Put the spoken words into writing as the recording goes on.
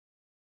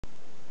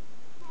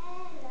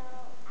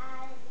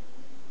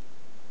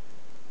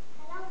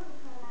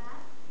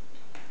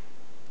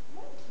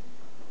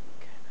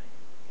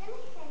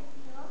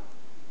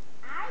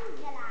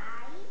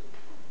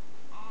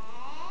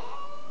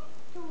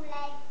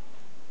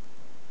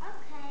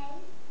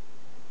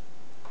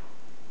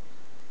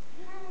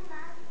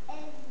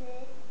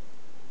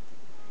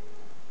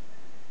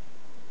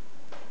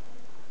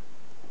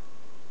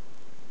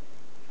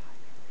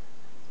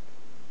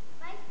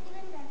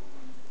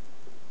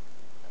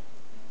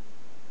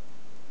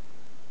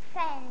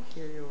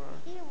Here you are.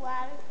 Here you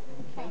are.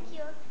 Thank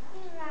you.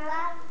 Here you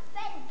are.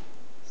 Thank you.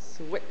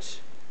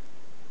 Switch.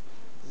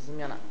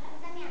 Zmiana.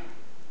 Zamiana.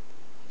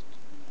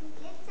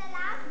 Jeszcze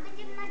raz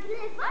będziemy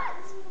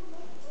nagrywać.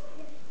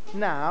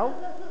 Now,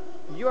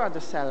 you are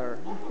the seller.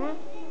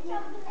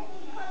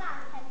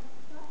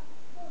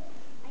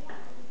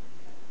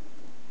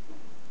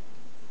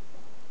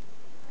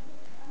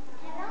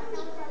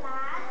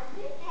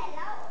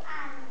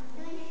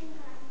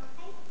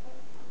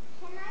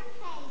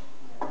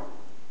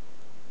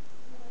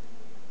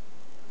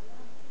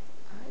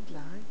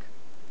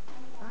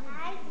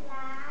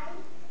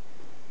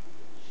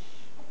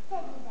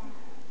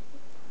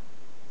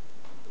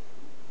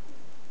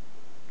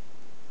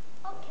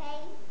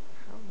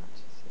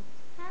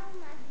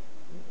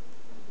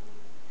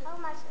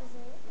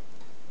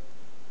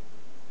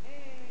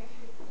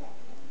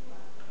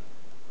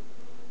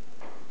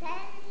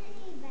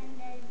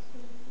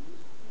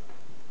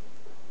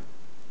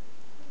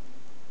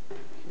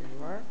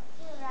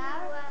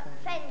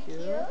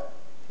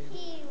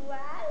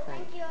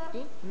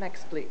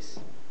 Next, please.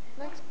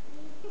 Next.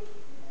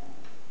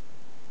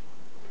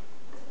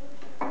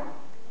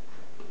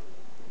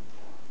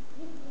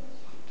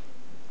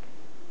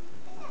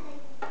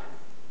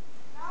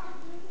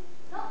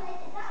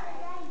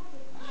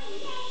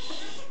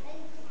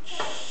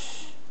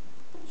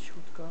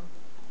 Ciutko.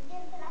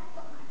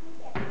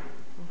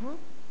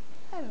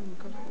 Hello,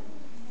 Nikola.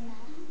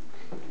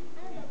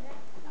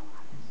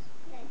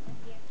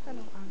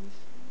 Hello,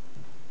 Alice.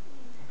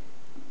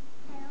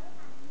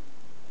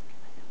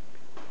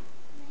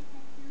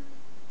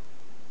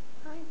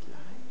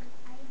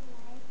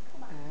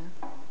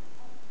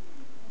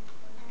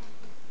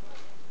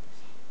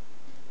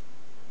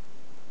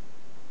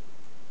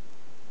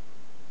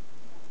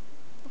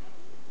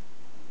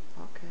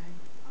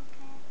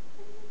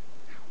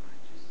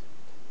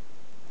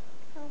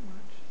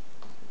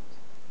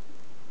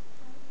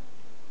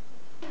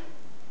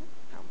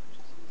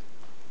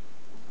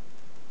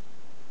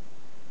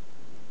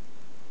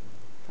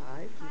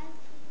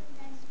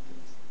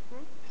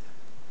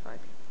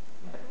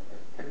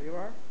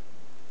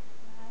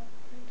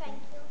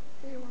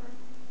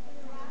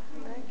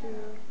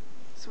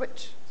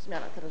 Switch.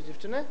 Zmiana teraz,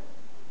 dziewczyny.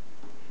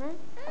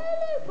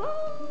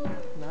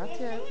 Not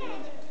yet.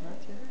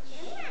 Not yet.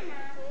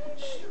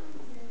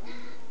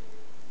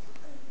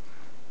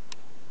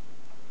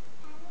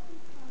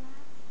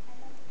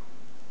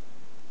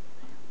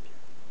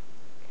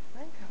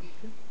 Can I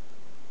help you?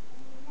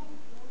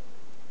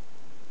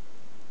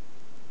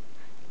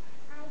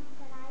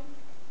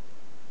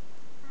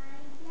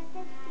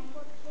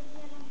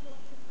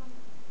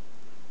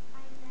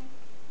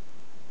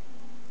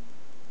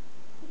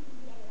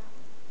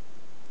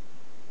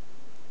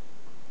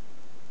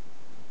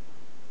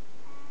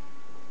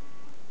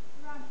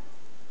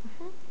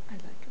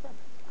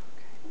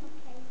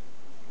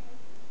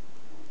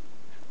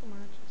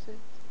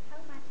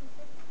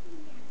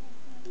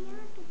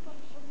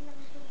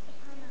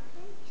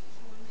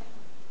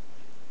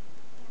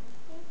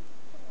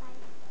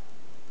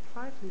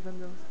 Even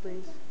those,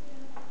 please.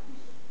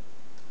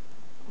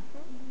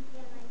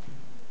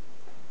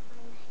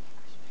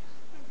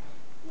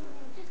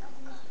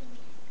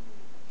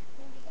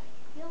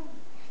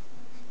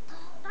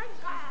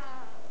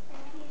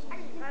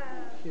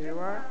 Here you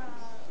are.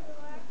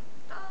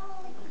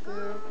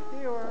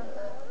 Here you are.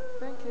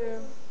 Thank you.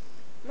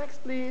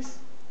 Next, please.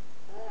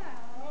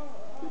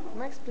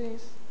 Next,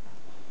 please.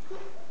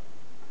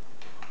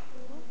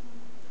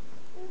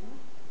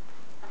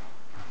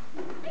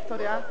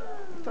 Wiktoria,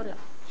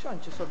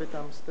 siądźcie sobie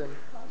tam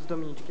z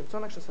Dominiczkiem. Co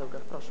na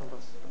krzesełkach? Proszę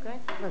was, okej?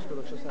 Weź go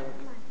do krzesełek.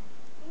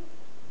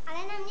 Ale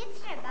nam nie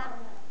trzeba.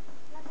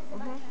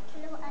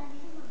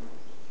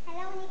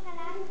 Hello, Nicola.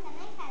 Can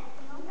I help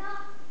you? No.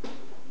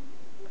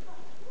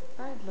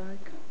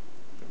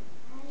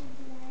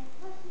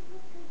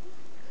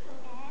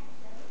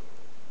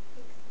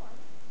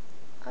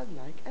 I'd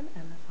like an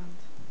elephant.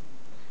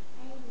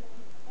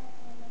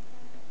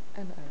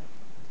 An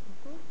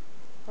elephant.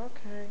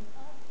 Okay.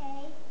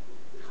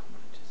 How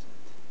much is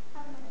it?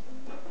 How much is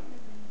it?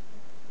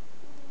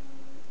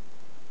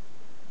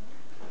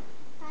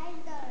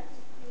 $5,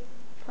 please.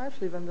 5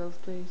 Livendels,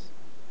 please.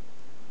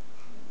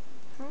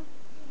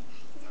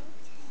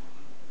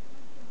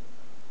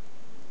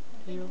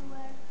 You.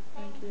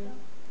 Thank you.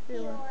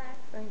 You.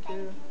 Thank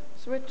you.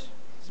 Switch.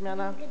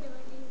 Zmiana.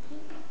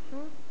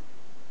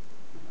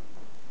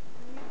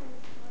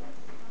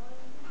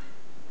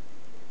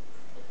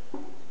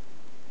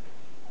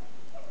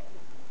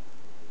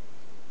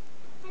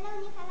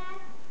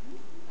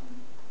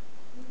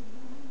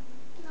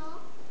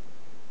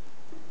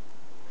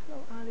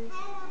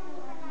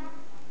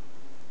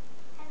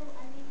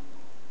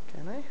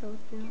 Can I help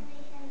you?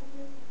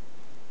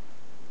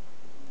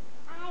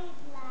 I'd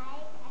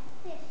like a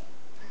fish.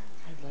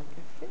 I'd like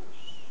a fish.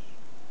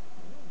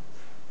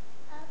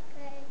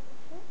 Okay.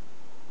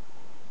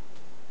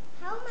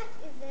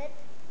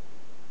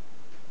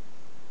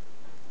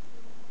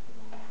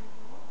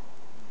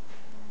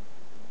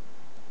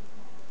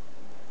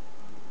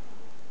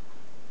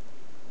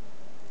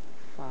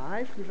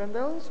 5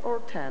 Livendels or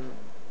 10?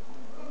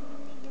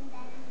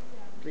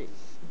 Please.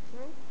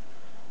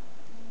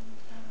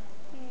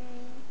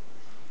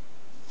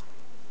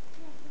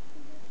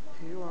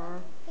 Here you are.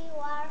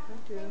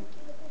 Thank you.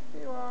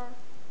 Here you are.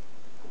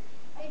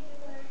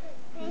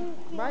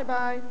 Bye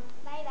bye.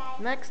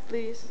 Next,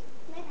 please.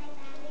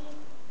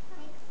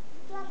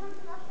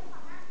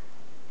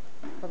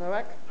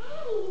 Pawełek?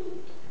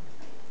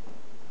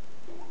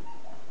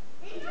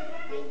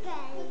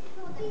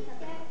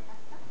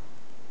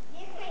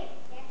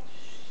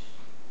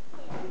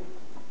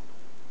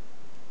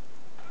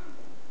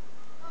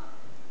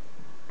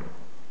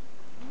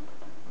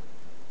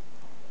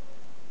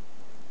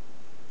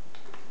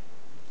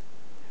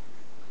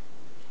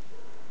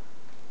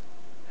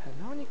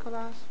 Hello,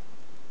 Nicholas.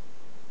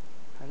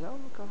 Hello,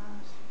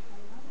 Nicholas.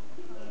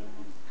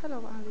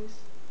 Hello, Alice.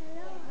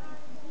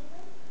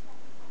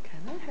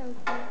 Can I help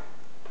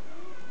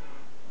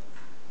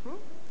you?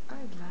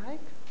 I'd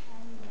like.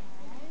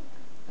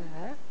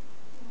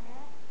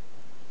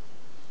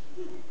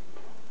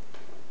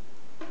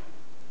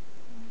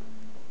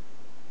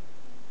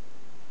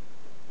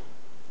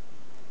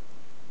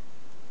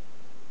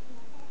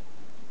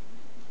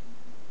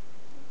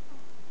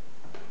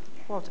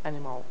 What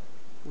animal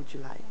would you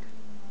like?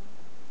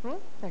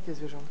 Jakie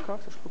zwierzątko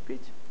chcesz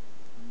kupić?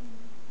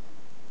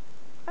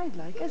 I'd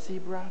like a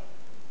zebra.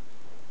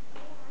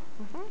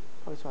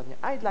 Powiedz ładnie.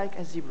 I'd like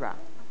a zebra.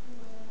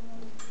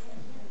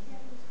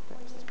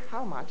 Next.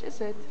 How much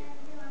is it?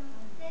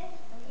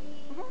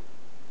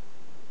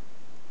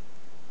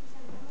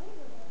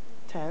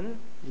 10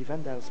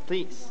 Livendels,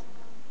 please.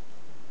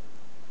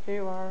 Here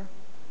you are.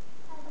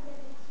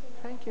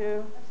 Thank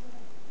you.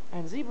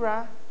 And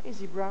zebra, a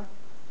zebra.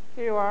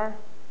 Here you are.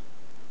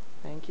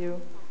 Thank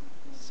you.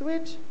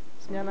 Switch.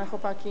 Zmiana,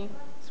 chłopaki.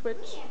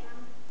 Switch.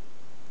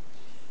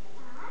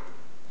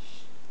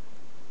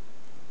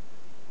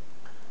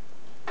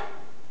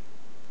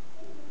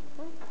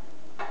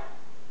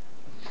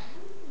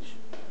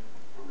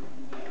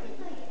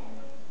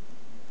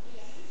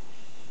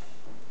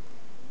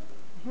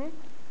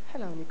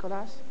 Hello,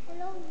 Nicholas.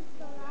 Hello,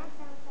 Nicholas.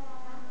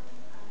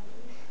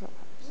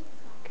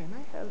 Can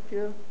I help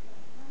you?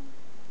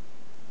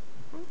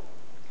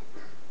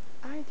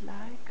 I'd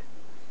like.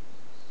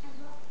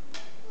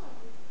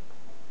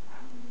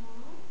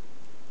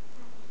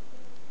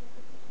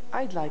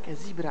 I'd like a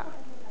zebra.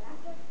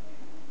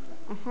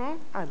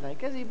 I'd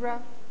like a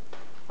zebra.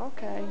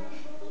 Okay.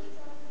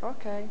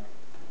 Okay.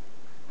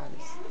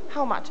 Alice.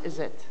 How much is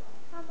it?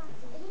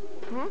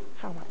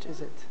 How much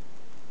is it?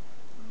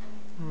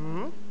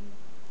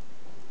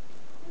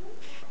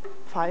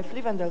 5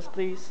 Livendels,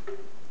 please.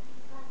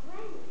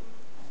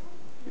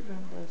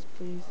 Livendels,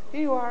 please.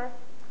 Here you are.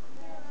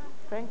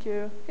 Thank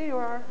you. Here you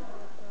are.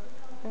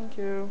 Thank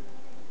you.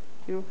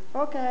 You.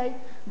 Okay.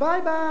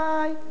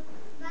 Bye-bye.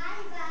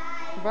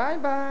 Bye-bye.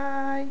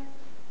 Bye-bye.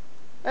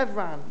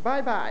 Everyone,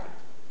 bye-bye.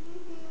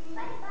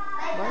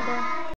 Bye-bye. Bye-bye.